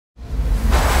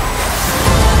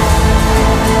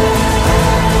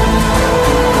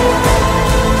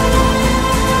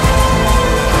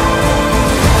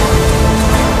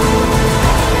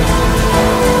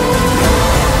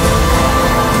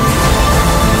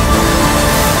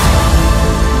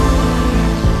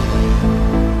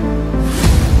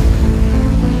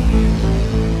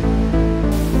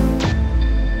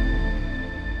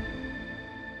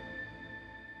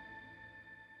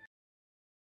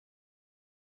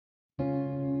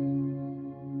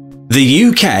The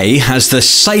UK has the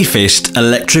safest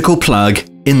electrical plug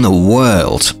in the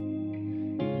world.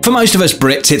 For most of us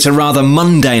Brits, it's a rather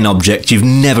mundane object you've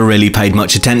never really paid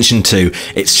much attention to.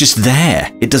 It's just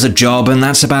there. It does a job and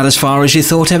that's about as far as your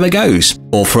thought ever goes.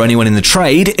 Or for anyone in the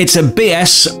trade, it's a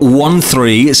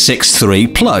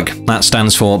BS1363 plug. That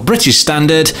stands for British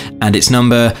Standard and it's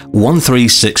number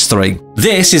 1363.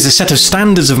 This is a set of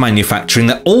standards of manufacturing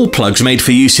that all plugs made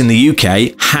for use in the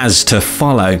UK has to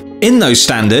follow. In those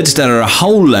standards, there are a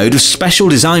whole load of special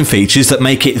design features that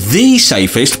make it the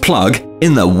safest plug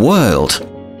in the world.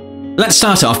 Let's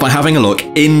start off by having a look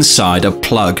inside a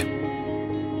plug.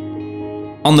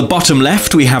 On the bottom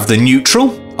left we have the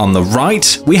neutral, on the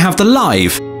right we have the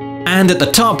live, and at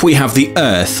the top we have the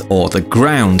earth or the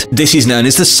ground. This is known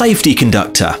as the safety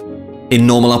conductor. In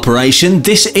normal operation,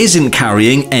 this isn't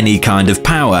carrying any kind of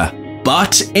power.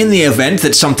 But in the event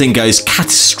that something goes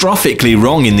catastrophically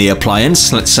wrong in the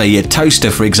appliance, let's say your toaster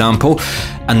for example,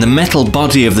 and the metal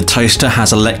body of the toaster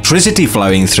has electricity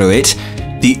flowing through it,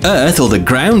 the earth or the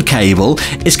ground cable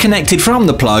is connected from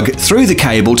the plug through the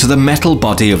cable to the metal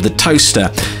body of the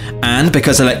toaster. And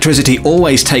because electricity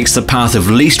always takes the path of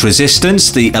least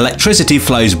resistance, the electricity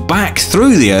flows back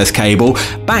through the earth cable,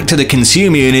 back to the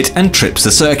consumer unit and trips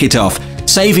the circuit off,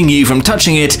 saving you from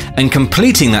touching it and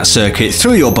completing that circuit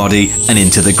through your body and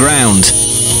into the ground.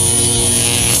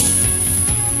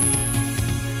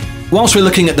 Whilst we're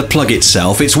looking at the plug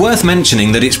itself, it's worth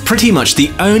mentioning that it's pretty much the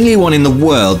only one in the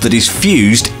world that is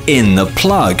fused in the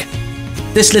plug.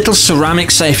 This little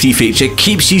ceramic safety feature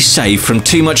keeps you safe from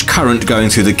too much current going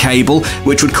through the cable,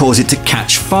 which would cause it to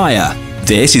catch fire.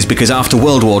 This is because after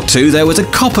World War II there was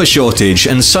a copper shortage,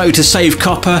 and so to save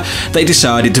copper, they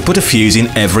decided to put a fuse in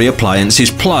every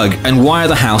appliance's plug and wire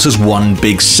the house as one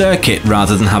big circuit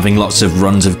rather than having lots of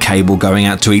runs of cable going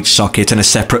out to each socket and a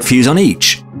separate fuse on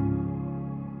each.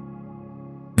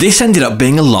 This ended up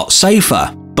being a lot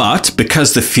safer, but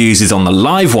because the fuse is on the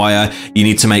live wire, you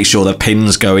need to make sure the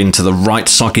pins go into the right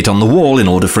socket on the wall in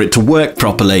order for it to work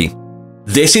properly.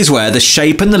 This is where the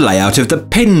shape and the layout of the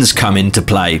pins come into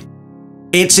play.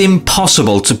 It's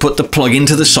impossible to put the plug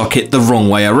into the socket the wrong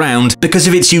way around because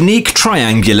of its unique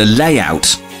triangular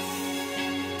layout.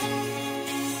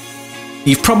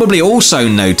 You've probably also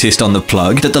noticed on the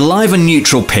plug that the live and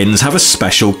neutral pins have a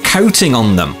special coating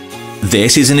on them.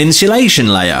 This is an insulation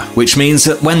layer, which means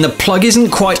that when the plug isn't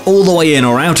quite all the way in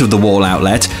or out of the wall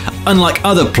outlet, unlike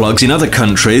other plugs in other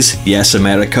countries, yes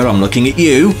America, I'm looking at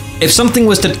you, if something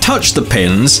was to touch the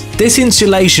pins, this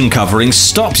insulation covering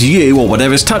stops you or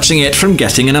whatever's touching it from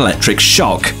getting an electric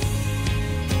shock.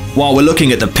 While we're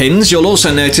looking at the pins, you'll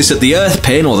also notice that the earth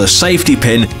pin or the safety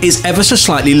pin is ever so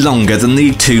slightly longer than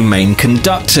the two main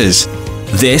conductors.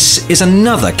 This is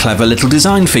another clever little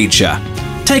design feature.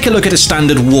 Take a look at a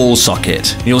standard wall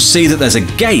socket. You'll see that there's a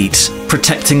gate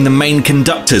protecting the main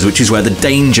conductors, which is where the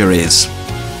danger is.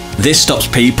 This stops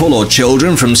people or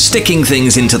children from sticking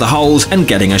things into the holes and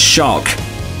getting a shock.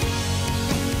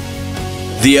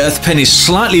 The earth pin is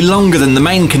slightly longer than the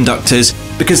main conductors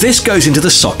because this goes into the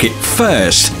socket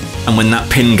first, and when that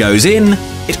pin goes in,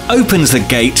 it opens the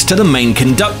gate to the main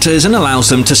conductors and allows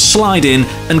them to slide in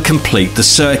and complete the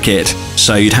circuit.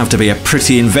 So you'd have to be a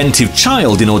pretty inventive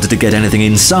child in order to get anything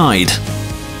inside.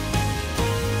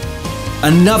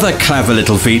 Another clever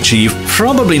little feature you've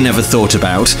probably never thought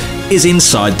about is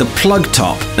inside the plug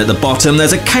top. At the bottom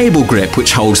there's a cable grip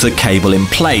which holds the cable in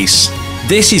place.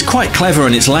 This is quite clever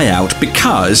in its layout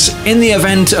because in the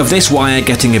event of this wire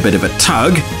getting a bit of a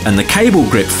tug and the cable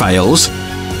grip fails,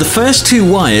 the first two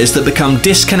wires that become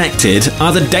disconnected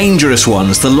are the dangerous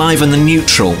ones, the live and the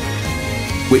neutral,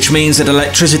 which means that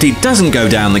electricity doesn't go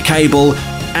down the cable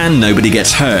and nobody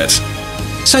gets hurt.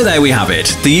 So there we have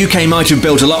it. The UK might have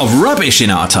built a lot of rubbish in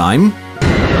our time,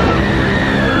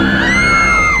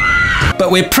 but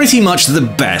we're pretty much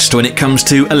the best when it comes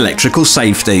to electrical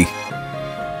safety.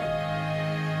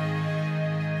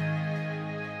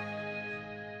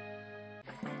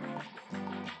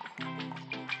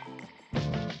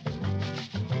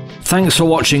 Thanks for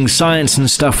watching Science and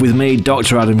Stuff with me,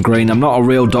 Dr. Adam Green. I'm not a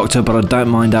real doctor, but I don't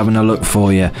mind having a look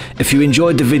for you. If you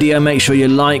enjoyed the video, make sure you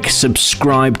like,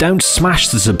 subscribe. Don't smash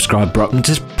the subscribe button,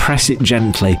 just press it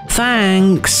gently.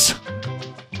 Thanks!